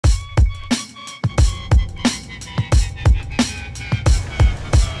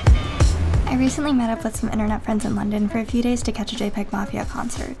recently met up with some internet friends in London for a few days to catch a JPEGMAFIA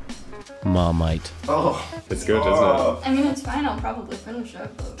concert. Marmite. Oh, it's good, isn't it? I mean, it's fine. I'll probably finish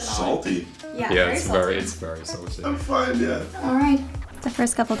it. But Salty. Yeah, it's salty. very salty. I'm fine, yeah. All right. The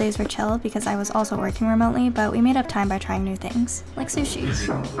first couple days were chill because I was also working remotely, but we made up time by trying new things, like sushi.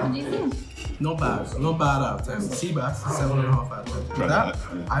 What do you think? Not bad. Not bad out of 10. Sea bass, 7.5 out of 10. That,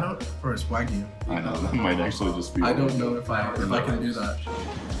 I don't, first, Wagyu. I know, that might actually just be... I don't know if I can do that.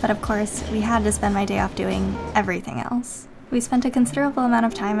 But of course, we had to spend my day off doing everything else. We spent a considerable amount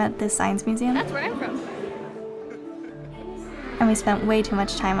of time at this science museum. That's where I'm from. And we spent way too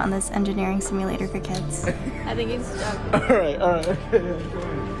much time on this engineering simulator for kids. I think he's stuck. Alright.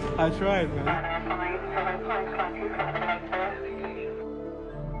 I tried, man.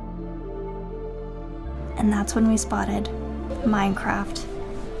 And that's when we spotted Minecraft.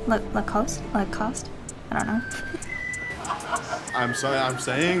 Lacoste? I don't know. I'm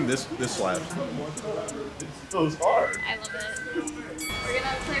saying this slaps. So it's hard. I love it. We're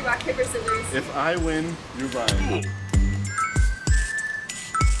gonna play rock, paper, scissors. If I win, you're buying.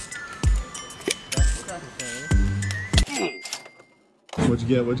 What'd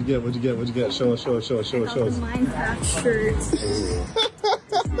you get? Show us. Minecraft shirt.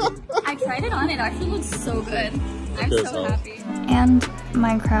 I tried it on, it actually looks so good. I'm so happy. And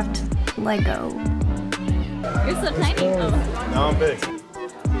Minecraft Lego. You're so tiny. Oh. Now I'm big.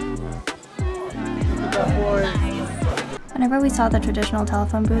 Nice. Whenever we saw the traditional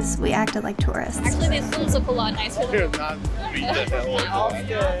telephone booths, we acted like tourists. Actually, these ones look a lot nicer than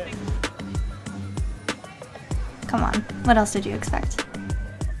Come on, what else did you expect?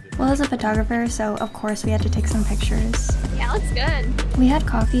 Will is a photographer, so of course we had to take some pictures. Yeah, looks good. We had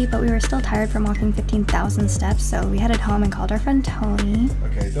coffee, but we were still tired from walking 15,000 steps, so we headed home and called our friend Tony.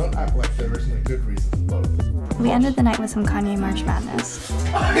 Okay, don't act like there isn't a good reason for both. We ended the night with some Kanye March Madness.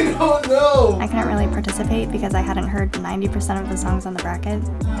 I don't know! I couldn't really participate because I hadn't heard 90% of the songs on the bracket.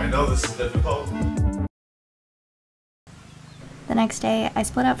 I know this is difficult. The next day, I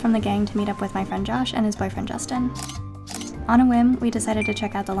split up from the gang to meet up with my friend Josh and his boyfriend Justin. On a whim, we decided to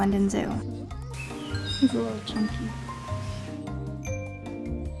check out the London Zoo. He's a little chunky.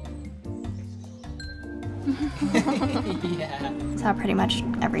 Yeah. Saw pretty much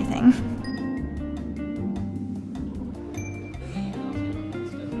everything.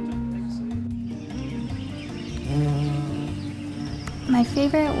 My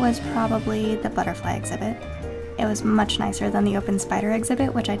favorite was probably the butterfly exhibit. It was much nicer than the open spider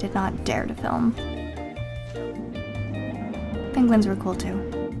exhibit, which I did not dare to film. Penguins were cool too.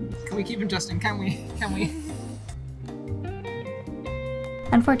 Can we keep him, Justin? Can we?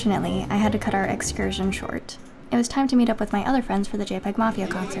 Unfortunately, I had to cut our excursion short. It was time to meet up with my other friends for the JPEGMAFIA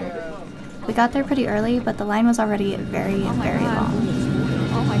concert. We got there pretty early, but the line was already very long.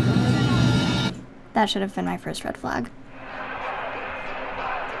 Oh my god. That should have been my first red flag.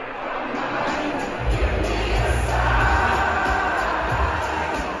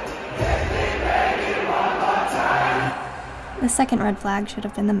 The second red flag should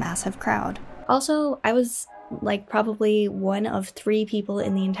have been the massive crowd. Also, I was like probably one of 3 people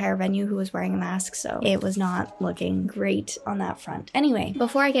in the entire venue who was wearing a mask, so it was not looking great on that front. Anyway,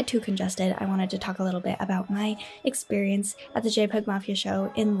 before I get too congested, I wanted to talk a little bit about my experience at the JPEGMAFIA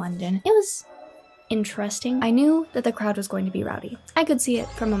show in London. It was interesting. I knew that the crowd was going to be rowdy. I could see it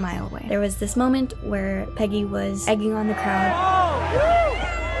from a mile away. There was this moment where Peggy was egging on the crowd.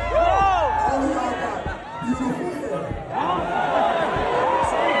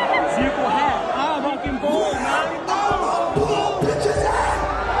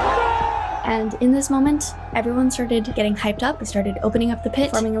 And in this moment, everyone started getting hyped up. They started opening up the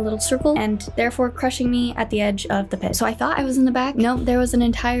pit, forming a little circle, and therefore crushing me at the edge of the pit. So I thought I was in the back. No, there was an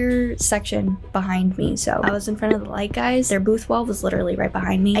entire section behind me. So I was in front of the light guys. Their booth wall was literally right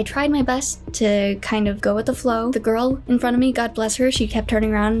behind me. I tried my best to kind of go with the flow. The girl in front of me, God bless her, she kept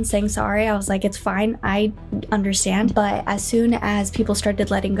turning around and saying sorry. I was like, it's fine, I understand. But as soon as people started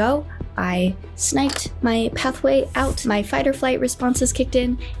letting go, I sniped my pathway out, my fight or flight responses kicked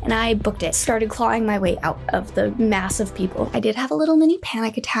in, and I booked it. Started clawing my way out of the mass of people. I did have a little mini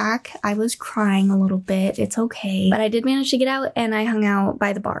panic attack. I was crying a little bit. It's okay. But I did manage to get out, and I hung out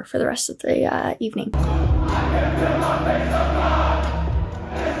by the bar for the rest of the evening.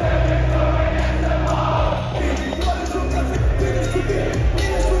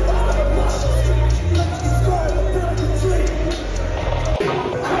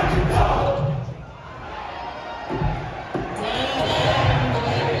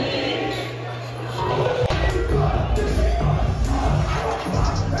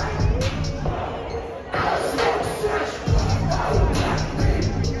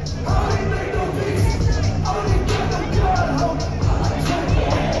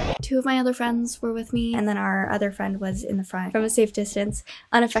 my other friends were with me, and then our other friend was in the front from a safe distance,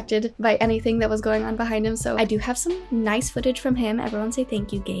 unaffected by anything that was going on behind him. So I do have some nice footage from him. Everyone say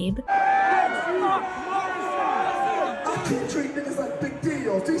thank you, Gabe. I can't treat niggas like big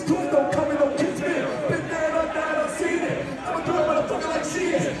deals. These toys don't come in no kids meal. Been there, done that, I've seen it. I'm a girl, motherfucker like she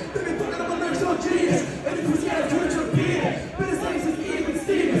is. They be fucking up my lyrics on genius. And the pussy ass turns to beat. But his name is even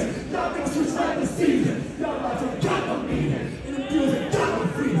Stevens. Y'all niggas switch right this season. Y'all lives don't got no meaning. And the deals ain't got no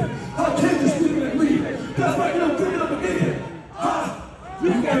freedom. How can you sleep and leave it? That's why you don't bring it up again. Ha! You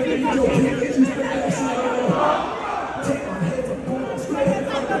gotta get your kid. It's just the ass out of the heart. Take my head from going straight head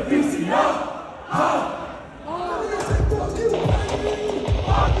out the VCR. Ha!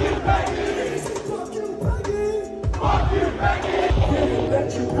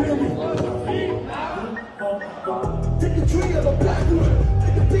 Take the tree of a blackwood,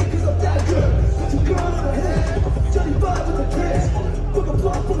 take the beat cause I'm that good. Put your gun on the head, Johnny Bob with the cash. Book a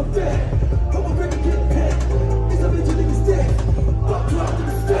block for the bed, hope I'm ready to get paid. It's a bitch you niggas dead, fuck drop to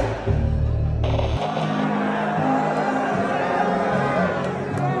the step.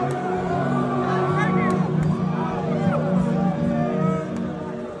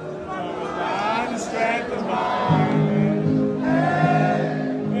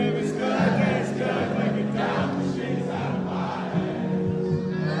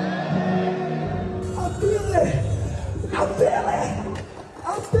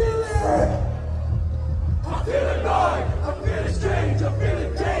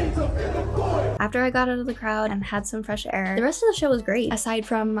 After I got out of the crowd and had some fresh air, the rest of the show was great. Aside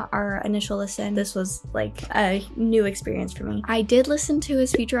from our initial listen, this was like a new experience for me. I did listen to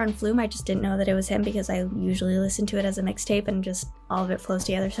his feature on Flume. I just didn't know that it was him because I usually listen to it as a mixtape and just all of it flows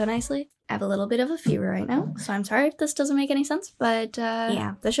together so nicely. I have a little bit of a fever right now, so I'm sorry if this doesn't make any sense, but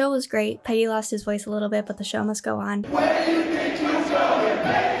yeah, the show was great. Peggy lost his voice a little bit, but the show must go on. Where do you think you're going,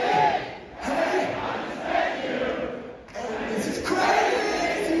 baby? Hey, this is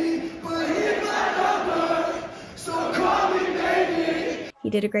crazy, but here's my number, so call me baby. He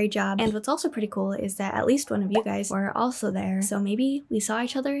did a great job. And what's also pretty cool is that at least one of you guys were also there. So maybe we saw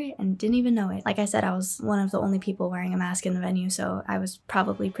each other and didn't even know it. Like I said, I was one of the only people wearing a mask in the venue, so I was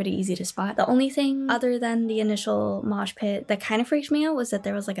probably pretty easy to spot. The only thing other than the initial mosh pit that kind of freaked me out was that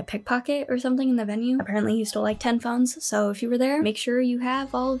there was like a pickpocket or something in the venue. Apparently he stole like 10 phones. So if you were there, make sure you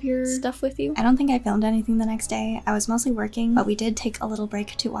have all of your stuff with you. I don't think I filmed anything the next day. I was mostly working, but we did take a little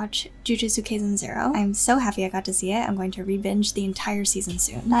break to watch Jujutsu Kaisen 0. I'm so happy I got to see it. I'm going to re-binge the entire season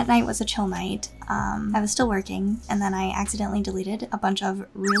soon. That night was a chill night. I was still working, and then I accidentally deleted a bunch of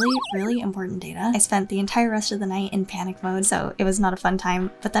really important data. I spent the entire rest of the night in panic mode, so it was not a fun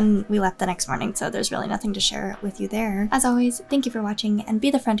time, but then we left the next morning, so there's really nothing to share with you there. As always, thank you for watching, and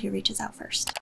be the friend who reaches out first.